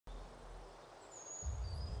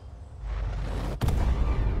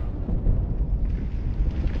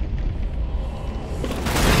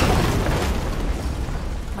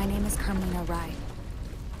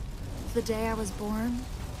The day I was born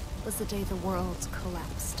was the day the world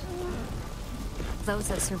collapsed. Those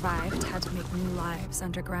that survived had to make new lives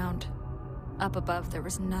underground. Up above, there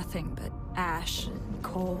was nothing but ash and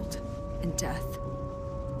cold and death.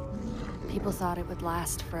 People thought it would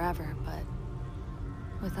last forever, but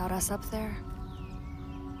without us up there,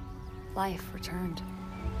 life returned.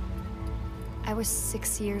 I was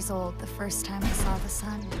 6 years old the first time I saw the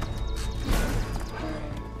sun.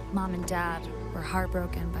 Mom and Dad were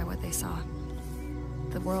heartbroken by what they saw.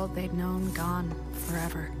 The world they'd known gone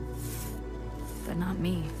forever. But not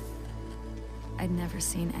me. I'd never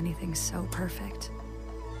seen anything so perfect.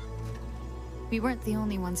 We weren't the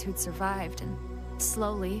only ones who'd survived, and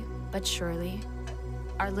slowly but surely,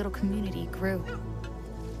 our little community grew.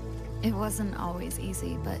 It wasn't always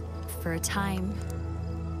easy, but for a time,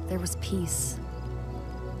 there was peace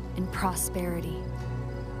and prosperity.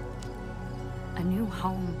 A new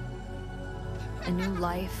home, a new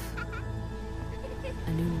life,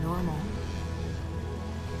 a new normal.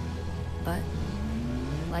 But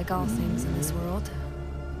like all things in this world,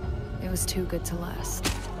 it was too good to last.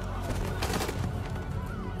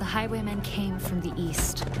 The highwaymen came from the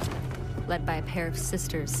east, led by a pair of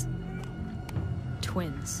sisters,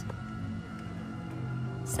 twins.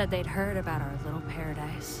 Said they'd heard about our little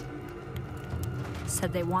paradise.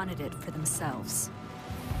 Said they wanted it for themselves.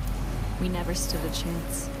 We never stood a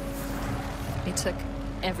chance. They took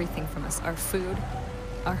everything from us, our food,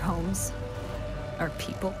 our homes, our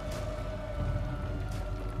people.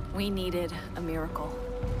 We needed a miracle,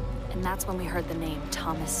 and that's when we heard the name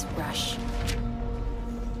Thomas Rush.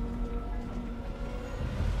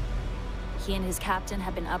 He and his captain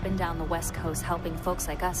had been up and down the West Coast helping folks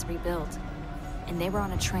like us rebuild, and they were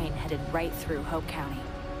on a train headed right through Hope County.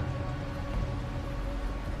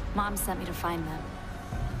 Mom sent me to find them,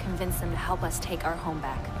 convince them to help us take our home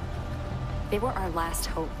back. They were our last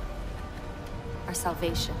hope, our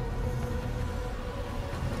salvation.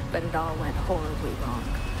 But it all went horribly wrong.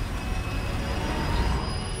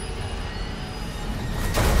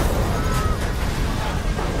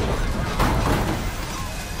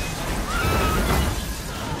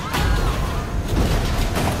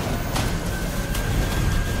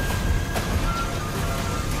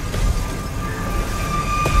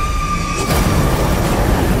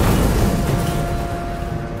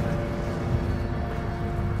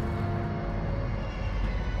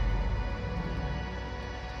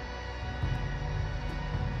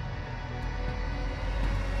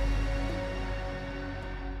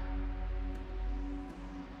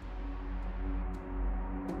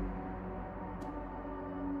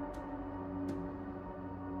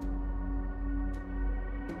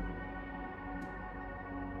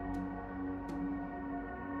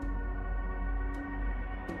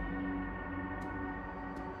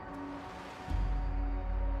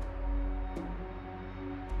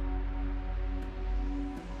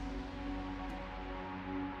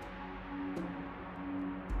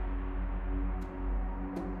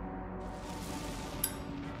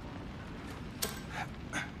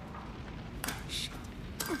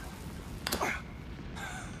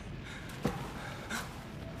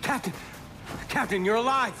 Captain, you're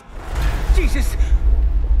alive! Jesus!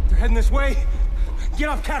 They're heading this way. Get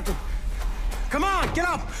up, Captain! Come on, get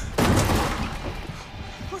up!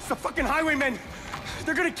 What's the fucking highwaymen?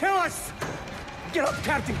 They're gonna kill us! Get up,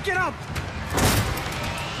 Captain, get up!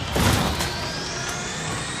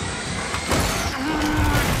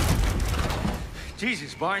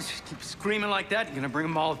 Jesus, Barnes, keep screaming like that, you're gonna bring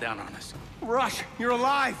them all down on us. Rush, you're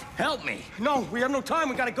alive! Help me! No, we have no time,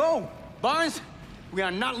 we gotta go! Barnes, we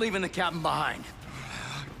are not leaving the cabin behind.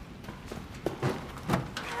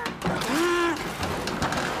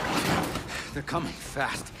 They're coming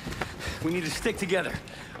fast. We need to stick together.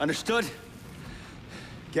 Understood?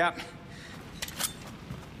 Cap.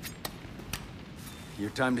 Your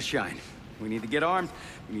time to shine. We need to get armed,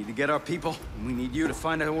 we need to get our people, and we need you to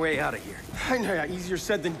find a way out of here. I know, easier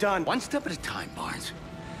said than done. One step at a time, Barnes.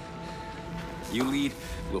 You lead,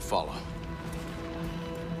 we'll follow.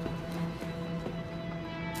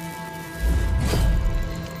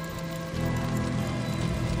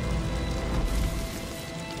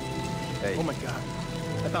 Hey. Oh my God.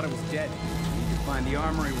 I thought I was dead. We need to find the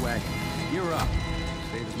armory wagon. You're up.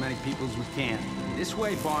 Save as many people as we can. This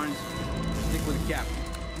way, Barnes. Stick with the captain.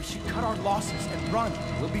 We should cut our losses and run.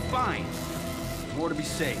 We'll be fine. There's more to be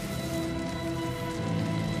safe.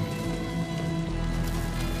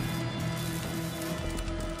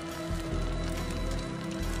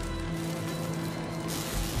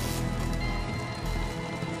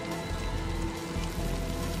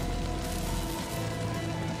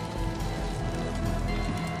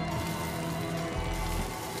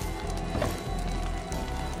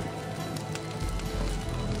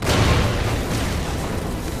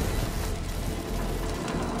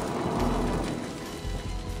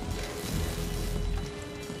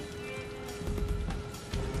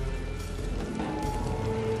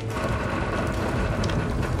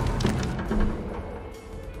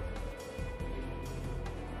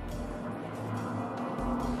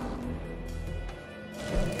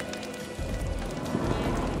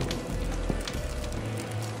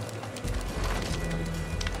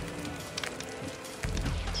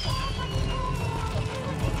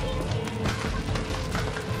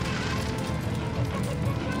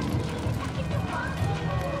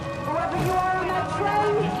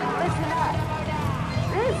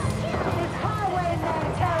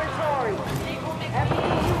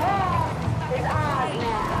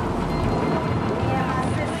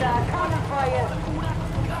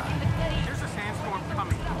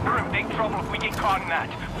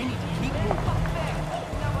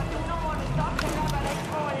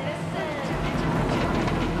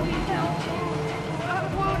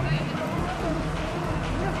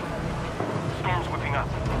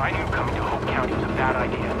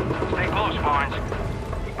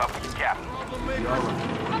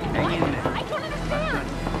 Hang in there. I don't understand.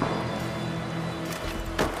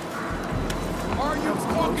 Are you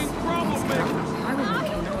fucking troublemakers? I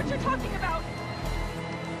don't know what you're talking about.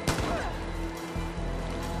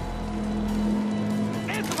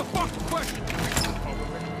 Answer the fucking question!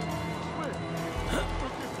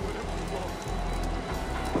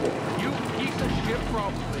 You piece of shit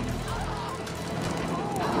probably.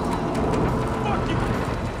 Fuck you!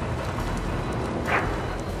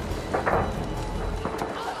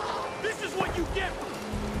 This is what you get!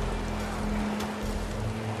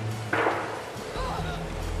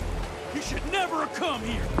 You should never have come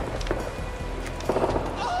here!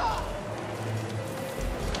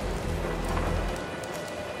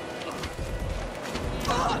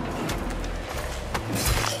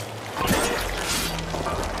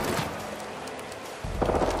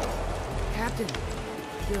 Captain,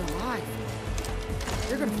 you're alive.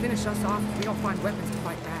 You're gonna finish us off if we don't find weapons to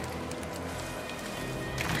fight back.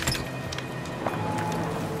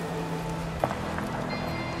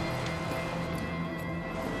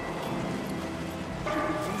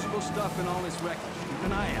 Usable stuff in all this wreckage. Keep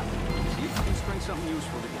an eye out. See if you can string something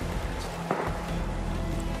useful together.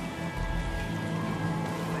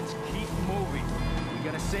 Let's keep moving. We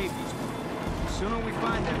gotta save these people. The sooner we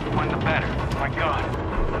find them, The better. My God.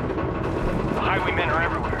 The highwaymen are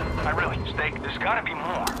everywhere. I really mistake. There's gotta be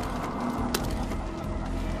more.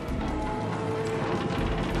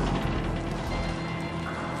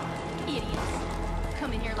 Idiots.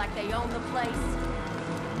 Come in here like they own the place.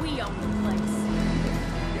 We own the place.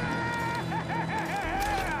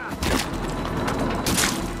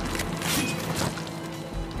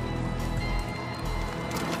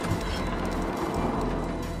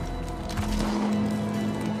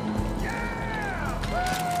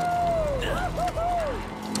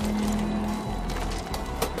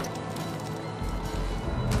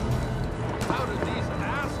 how did these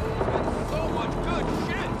assholes get so much good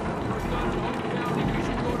shit? We're done in Home County. We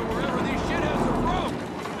should go to wherever these shitheads are from.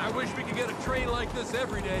 I wish we could get a train like this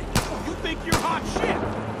every day. You think you're hot shit?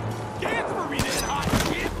 Dance for me, then, hot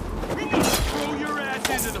shit! We need to throw your ass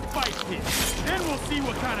into the fight pit. Then we'll see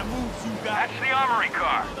what kind of moves you got. That's the armory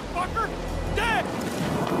car. Motherfucker! Dead!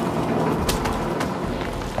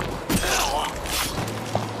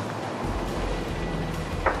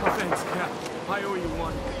 Oh, thanks, Cap. I owe you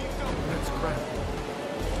one. That's crap.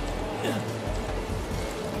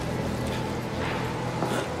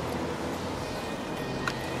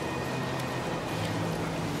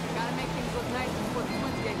 Gotta make things look nice before the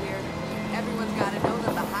twins get here. Everyone's gotta know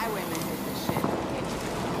that the highwaymen did this shit.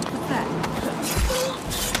 What's that?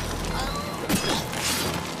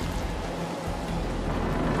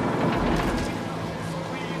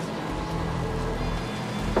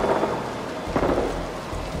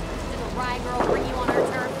 Did a Rye girl bring you on her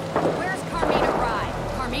turf? Where's Carmina Rye?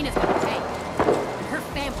 Carmina's gonna pay. And her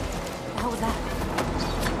family. What was that?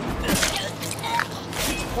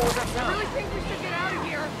 I really think we should get out of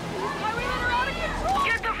here. These highwaymen are out of control!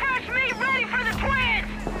 Get the fresh meat ready for the twins!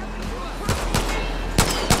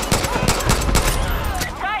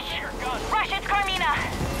 Rush, it's Carmina.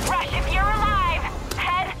 Rush, if you're alive,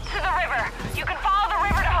 head to the river. You can follow the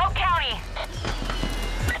river to Hope County.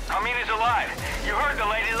 Carmina's alive. You heard the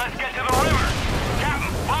lady. Let's get to the river.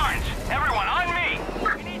 Captain, Barnes, everyone on me.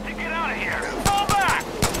 We need to get out of here. Fall back!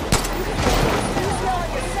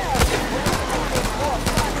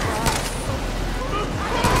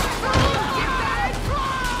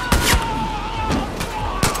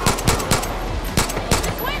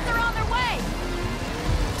 The twins are on their way.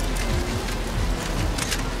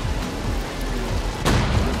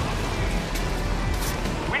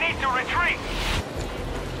 We need to retreat.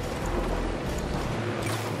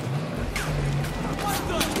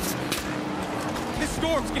 This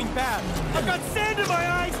storm's getting bad. I've got sand in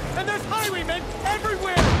my eyes, and there's highwaymen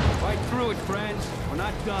everywhere! Fight through it, friends. We're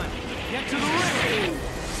not done. Get to the river!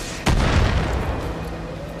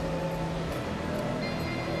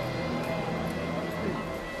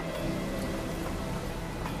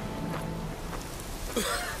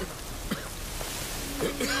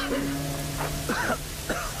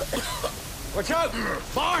 Watch out!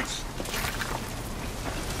 Barnes!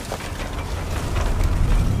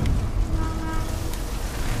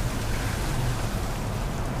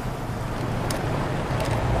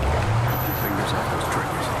 Fingers off those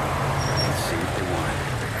triggers. Let's see what they want.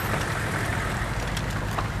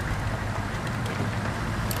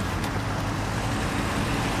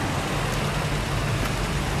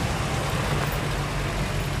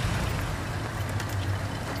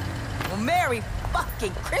 Well, Merry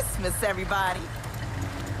fucking Christmas, everybody.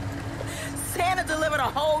 Santa delivered a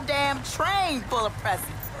whole damn train full of presents.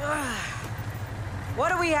 What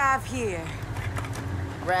do we have here?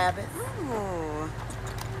 Rabbit. Ooh.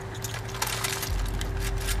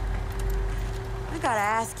 I gotta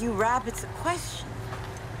ask you rabbits a question.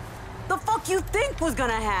 The fuck you think was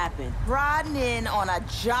gonna happen? Riding in on a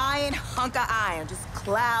giant hunk of iron, just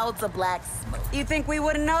clouds of black smoke. You think we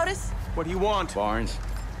wouldn't notice? What do you want? Barnes.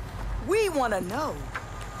 We want to know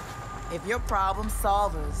if you're problem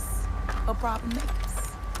solvers or problem makers.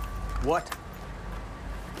 What?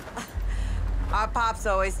 Our pops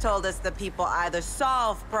always told us that people either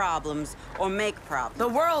solve problems or make problems. The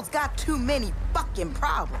world's got too many fucking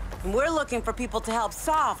problems. And we're looking for people to help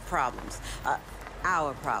solve problems.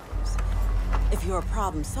 Our problems. If you're a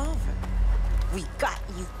problem solver, we got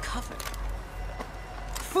you covered.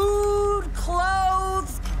 Food,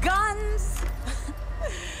 clothes, guns.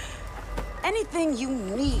 Anything you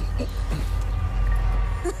need.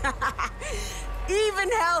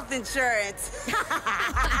 Even health insurance.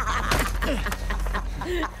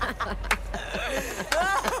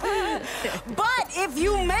 But if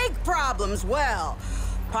you make problems, well,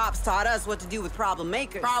 Pops taught us what to do with problem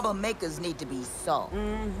makers. Problem makers need to be solved.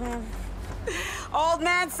 Old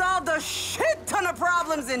man solved a shit ton of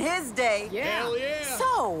problems in his day. Hell yeah.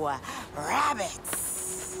 So,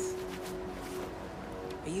 rabbits.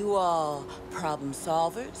 Are you all problem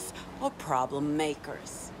solvers or problem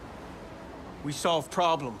makers? We solve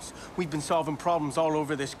problems. We've been solving problems all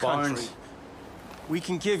over this country. Barnes. We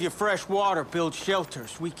can give you fresh water, build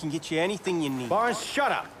shelters. We can get you anything you need. Barnes,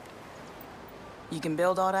 shut up. You can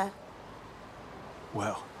build all that?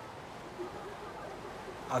 Well,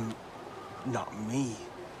 I'm not me,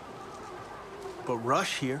 but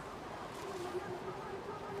Rush here.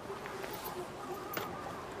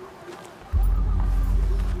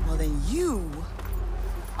 Well, then you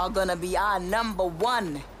are gonna be our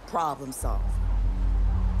 #1 problem solver.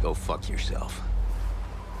 Go fuck yourself.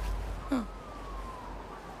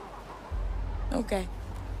 Okay.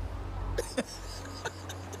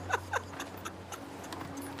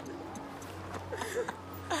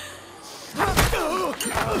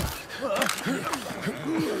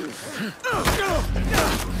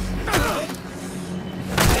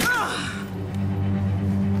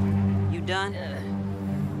 You done?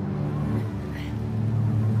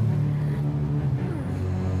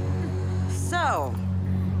 So,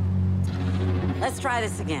 let's try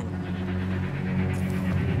this again.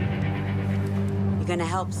 You gonna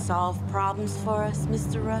help solve problems for us,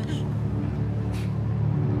 Mr. Rush?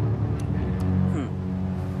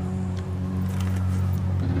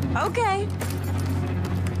 Okay.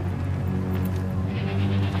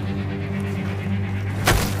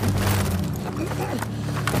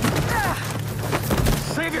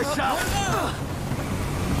 Save yourself!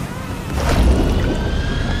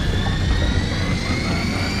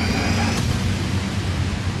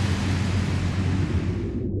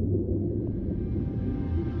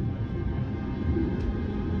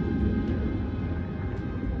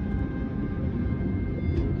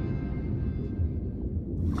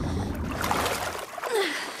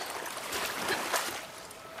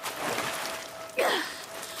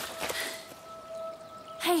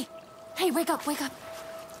 Hey, wake up, wake up.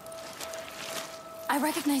 I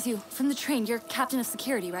recognize you from the train. You're captain of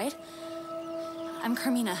security, right? I'm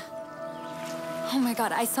Carmina. Oh my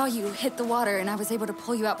god, I saw you hit the water and I was able to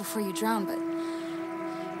pull you out before you drowned, but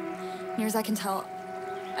near as I can tell,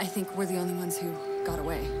 I think we're the only ones who got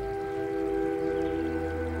away.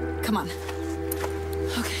 Come on.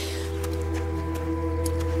 Okay.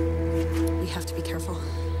 We have to be careful.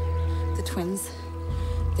 The twins,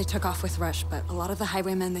 they took off with Rush, but a lot of the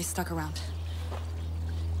highwaymen, they stuck around.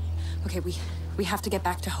 Okay, we have to get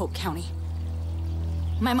back to Hope County.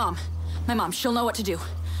 My mom, she'll know what to do.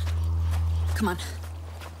 Come on.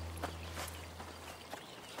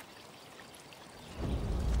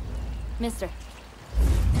 Mister.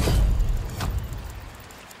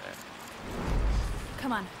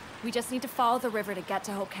 Come on. We just need to follow the river to get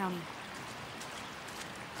to Hope County.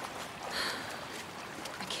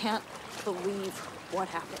 I can't believe what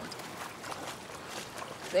happened.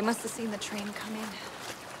 They must have seen the train coming.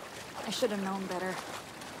 I should have known better.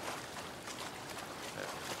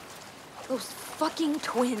 Those fucking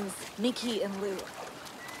twins, Nikki and Lou.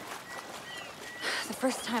 The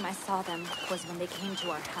first time I saw them was when they came to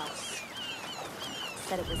our house.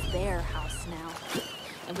 Said it was their house now,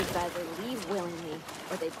 and we could either leave willingly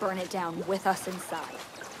or they'd burn it down with us inside.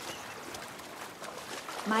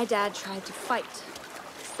 My dad tried to fight,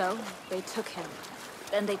 so they took him.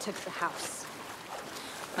 Then they took the house.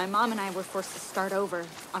 My mom and I were forced to start over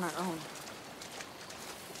on our own.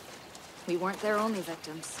 We weren't their only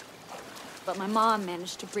victims, but my mom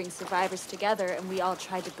managed to bring survivors together and we all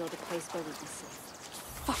tried to build a place where we'd be safe.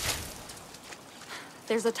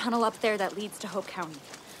 There's a tunnel up there that leads to Hope County.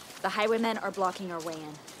 The highwaymen are blocking our way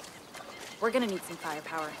in. We're gonna need some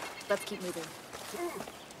firepower. Let's keep moving.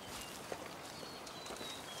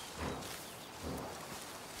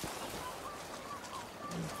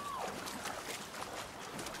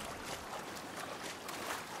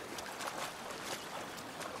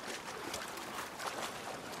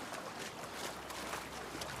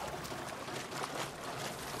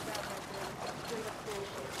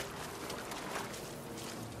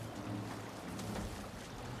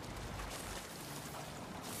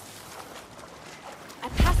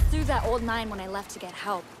 Through that old mine when I left to get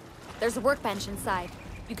help. There's a workbench inside.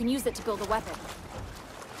 You can use it to build a weapon.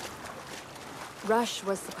 Rush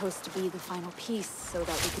was supposed to be the final piece so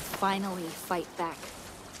that we could finally fight back.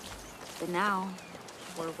 But now,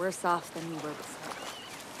 we're worse off than we were before.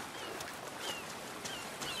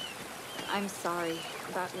 I'm sorry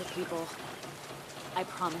about your people. I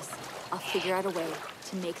promise I'll figure out a way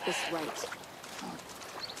to make this right.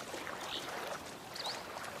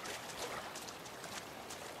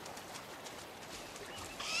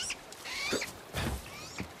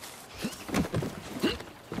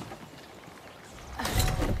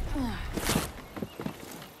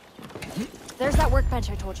 There's that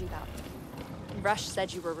workbench I told you about. Rush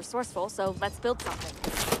said you were resourceful, so let's build something.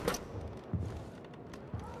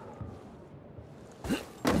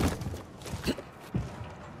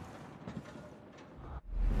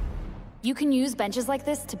 You can use benches like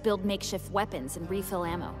this to build makeshift weapons and refill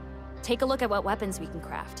ammo. Take a look at what weapons we can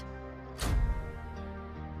craft.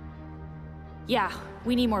 Yeah,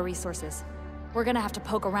 we need more resources. We're gonna have to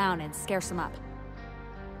poke around and scare some up.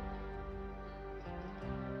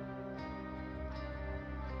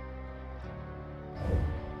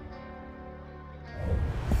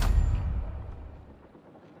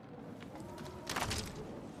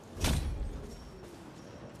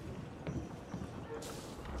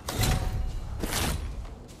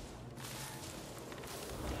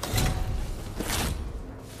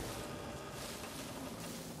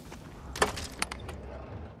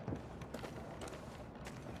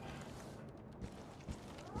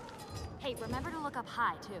 Hey, remember to look up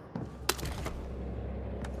high, too.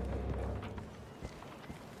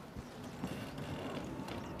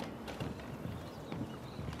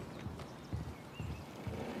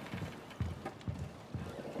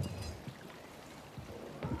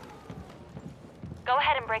 Go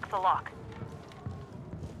ahead and break the lock.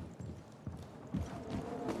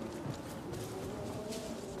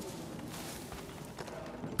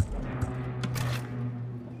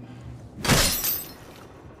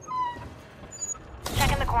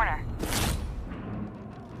 Check in the corner.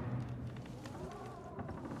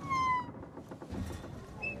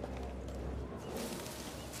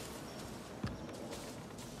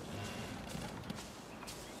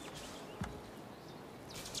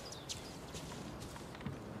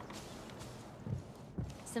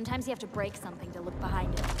 Sometimes you have to break something to look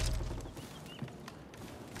behind it.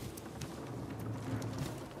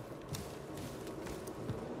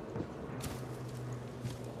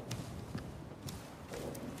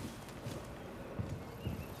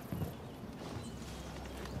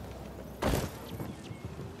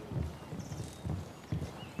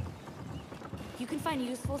 You can find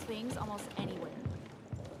useful things almost anywhere.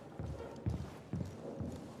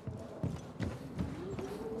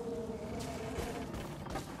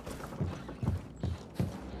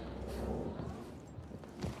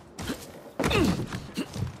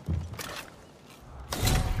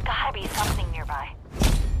 Gotta be something nearby.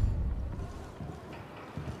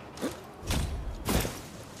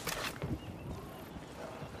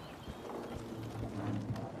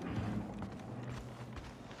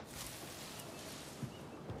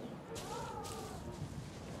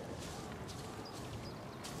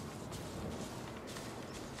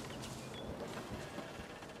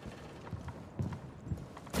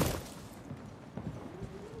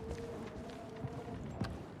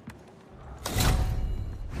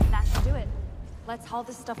 That should do it. Let's haul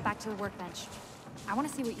this stuff back to the workbench. I want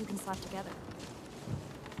to see what you can slap together.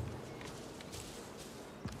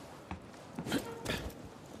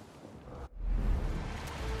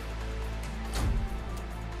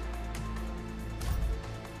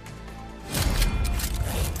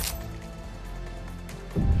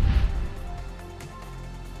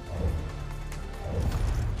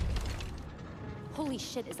 Holy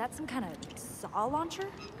shit, is that some kind of saw launcher?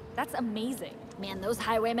 That's amazing. Man, those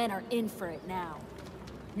highwaymen are in for it now.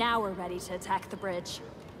 Now we're ready to attack the bridge.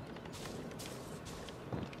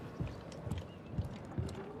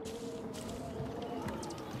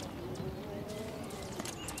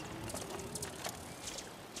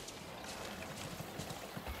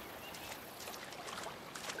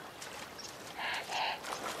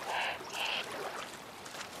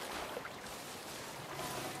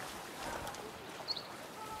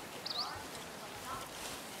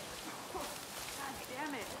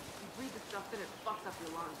 stuff in it fucks up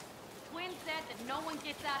your lungs. Twin said that no one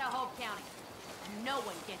gets out of Hope County. And no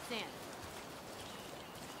one gets in.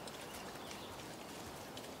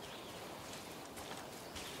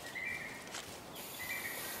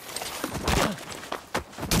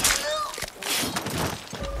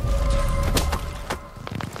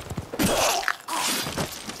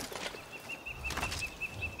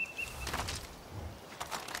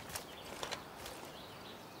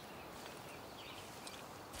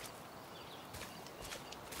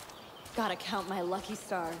 Gotta count my lucky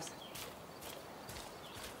stars.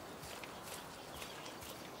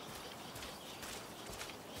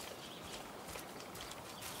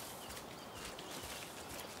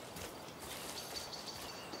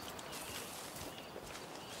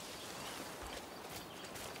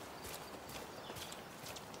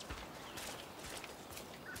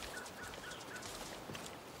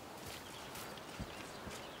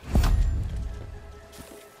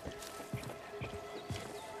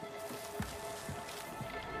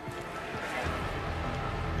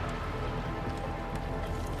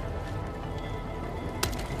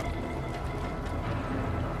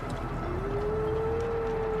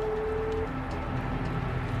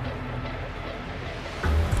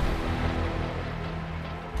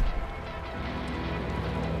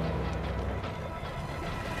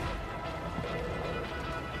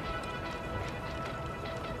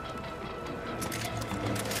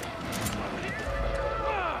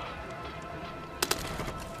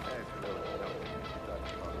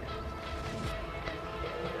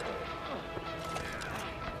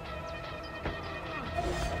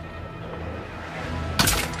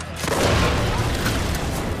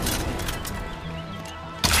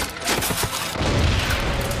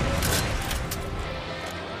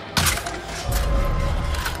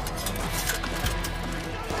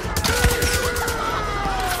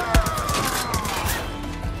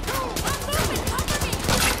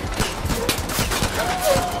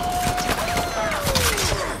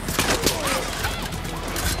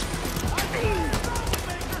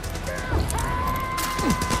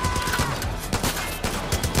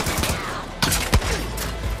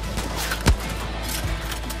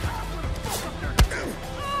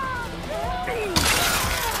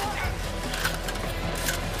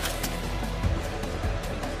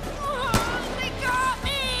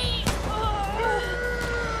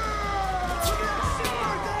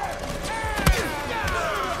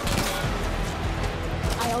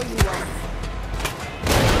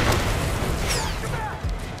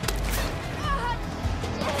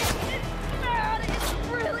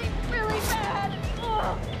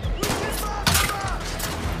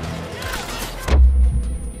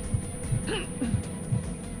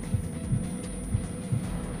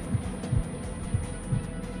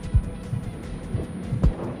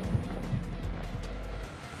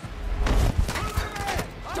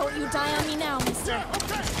 Die on me now, mister.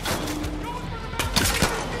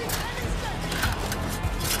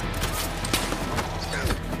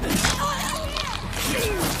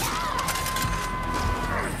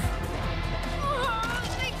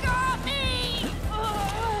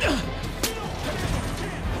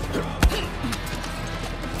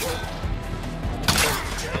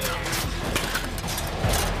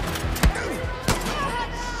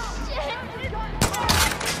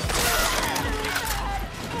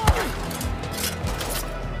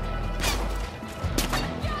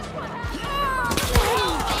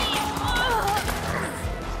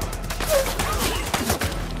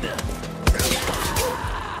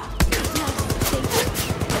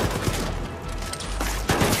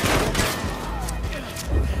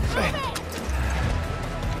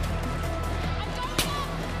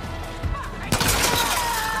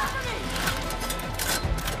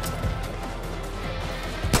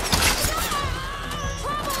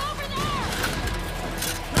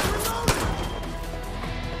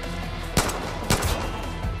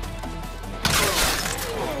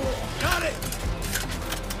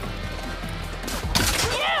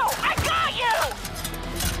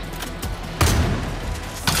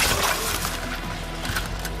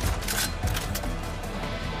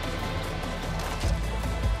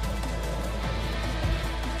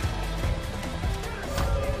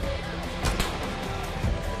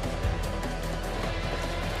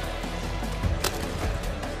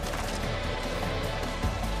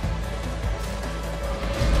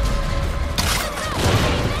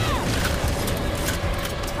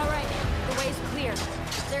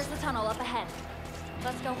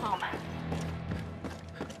 Let's go home.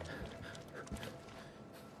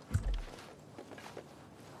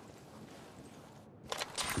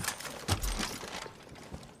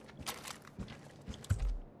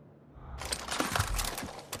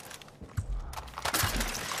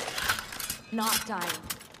 Not dying.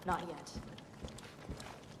 Not yet.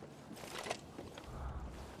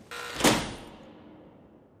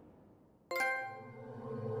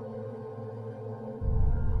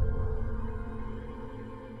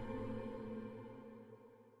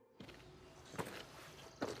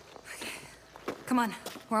 Come on,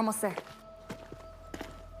 we're almost there.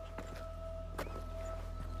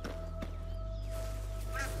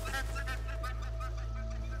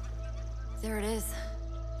 There it is.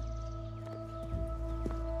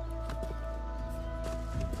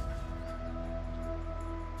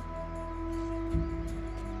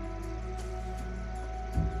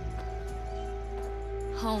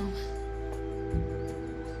 Home.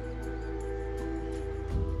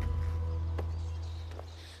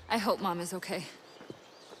 I hope Mom is okay.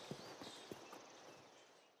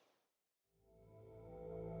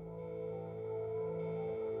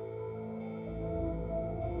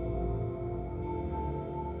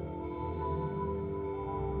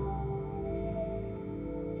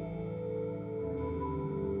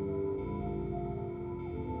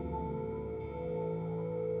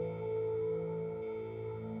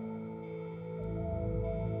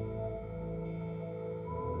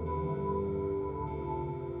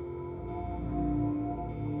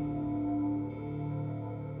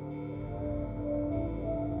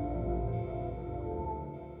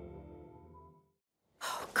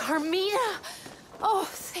 Carmina! Oh,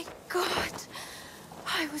 thank God.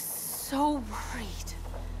 I was so worried.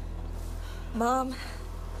 Mom.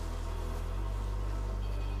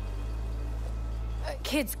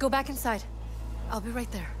 Kids, go back inside. I'll be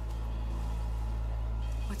right there.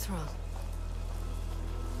 What's wrong?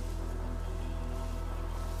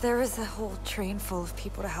 There was a whole train full of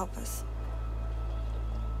people to help us.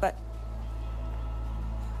 But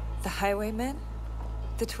the highwaymen,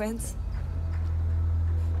 the twins,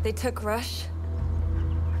 they took Rush.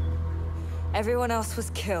 Everyone else was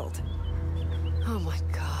killed. Oh my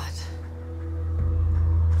God.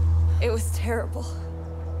 It was terrible.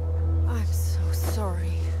 I'm so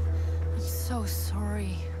sorry. I'm so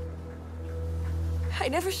sorry. I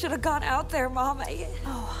never should have gone out there, Mom. Oh,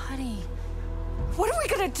 honey. What are we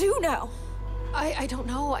gonna do now? I don't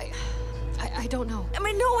know. I don't know. I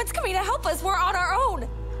mean, no one's coming to help us. We're on our own.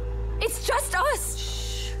 It's just us.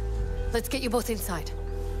 Shh. Let's get you both inside.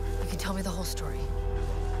 You can tell me the whole story.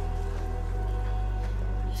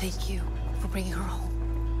 Thank you for bringing her home.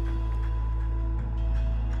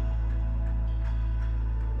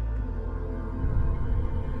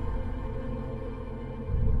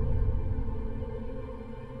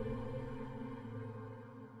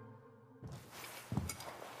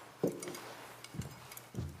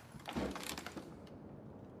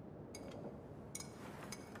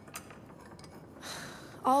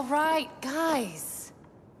 All right, guys.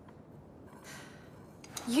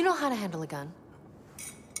 You know how to handle a gun.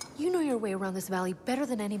 You know your way around this valley better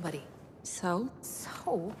than anybody. So?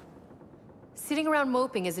 So? Sitting around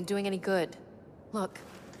moping isn't doing any good. Look,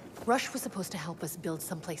 Rush was supposed to help us build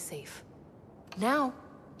someplace safe. Now,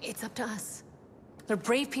 it's up to us. There are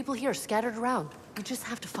brave people here scattered around. We just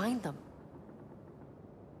have to find them.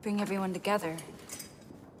 Bring everyone together.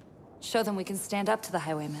 Show them we can stand up to the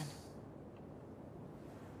highwaymen.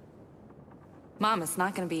 Mom, it's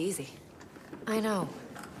not gonna be easy. I know.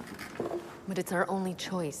 But it's our only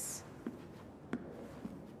choice.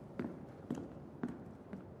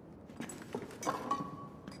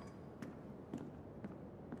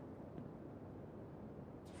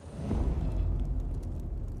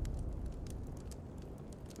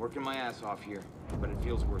 Working my ass off here, but it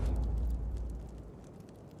feels worth it.